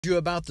You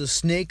about the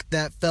snake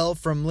that fell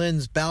from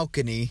Lynn's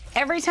balcony.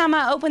 Every time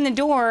I open the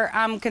door,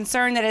 I'm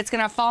concerned that it's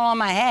going to fall on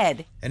my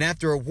head. And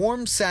after a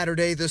warm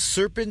Saturday, the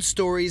serpent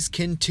stories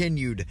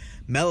continued.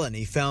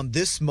 Melanie found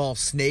this small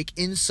snake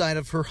inside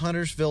of her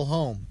Huntersville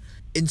home.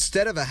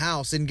 Instead of a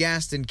house in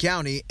Gaston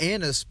County,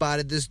 Anna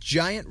spotted this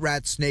giant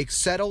rat snake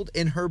settled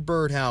in her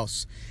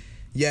birdhouse.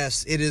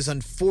 Yes, it is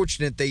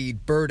unfortunate they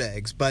eat bird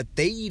eggs, but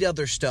they eat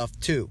other stuff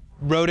too.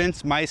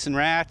 Rodents, mice, and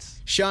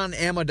rats. Sean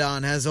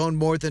Amadon has owned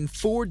more than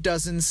 4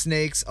 dozen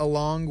snakes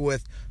along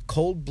with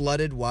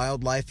cold-blooded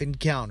wildlife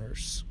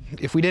encounters.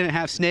 If we didn't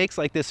have snakes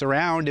like this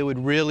around, it would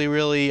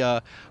really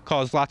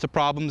cause lots of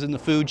problems in the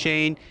food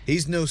chain.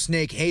 He's no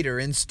snake hater,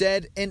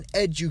 instead an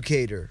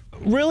educator.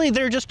 Really,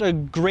 they're just a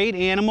great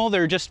animal.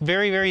 They're just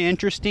very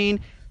interesting.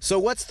 So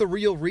what's the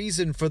real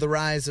reason for the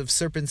rise of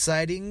serpent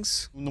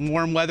sightings? When the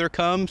warm weather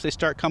comes, they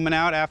start coming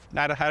out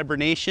out of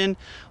hibernation,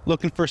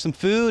 looking for some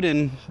food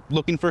and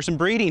looking for some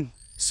breeding.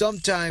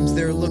 Sometimes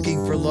they're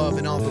looking for love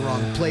in all the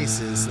wrong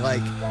places,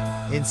 like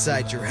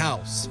inside your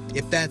house.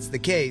 If that's the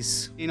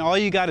case, all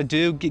you got to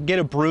do, get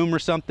a broom or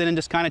something and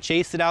just kind of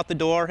chase it out the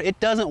door. It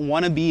doesn't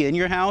want to be in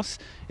your house.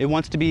 It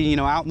wants to be,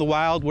 out in the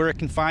wild where it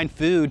can find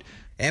food.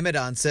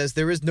 Amadon says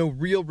there is no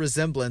real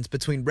resemblance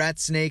between rat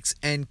snakes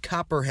and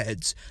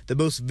copperheads, the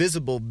most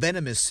visible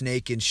venomous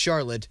snake in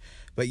Charlotte,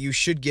 but you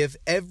should give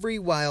every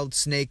wild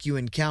snake you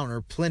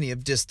encounter plenty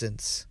of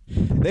distance.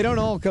 They don't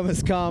all come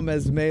as calm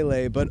as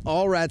melee, but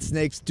all rat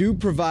snakes do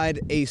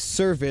provide a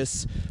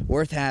service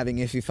worth having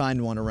if you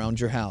find one around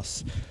your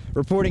house.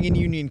 Reporting in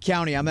Union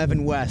County, I'm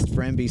Evan West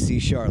for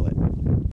NBC Charlotte.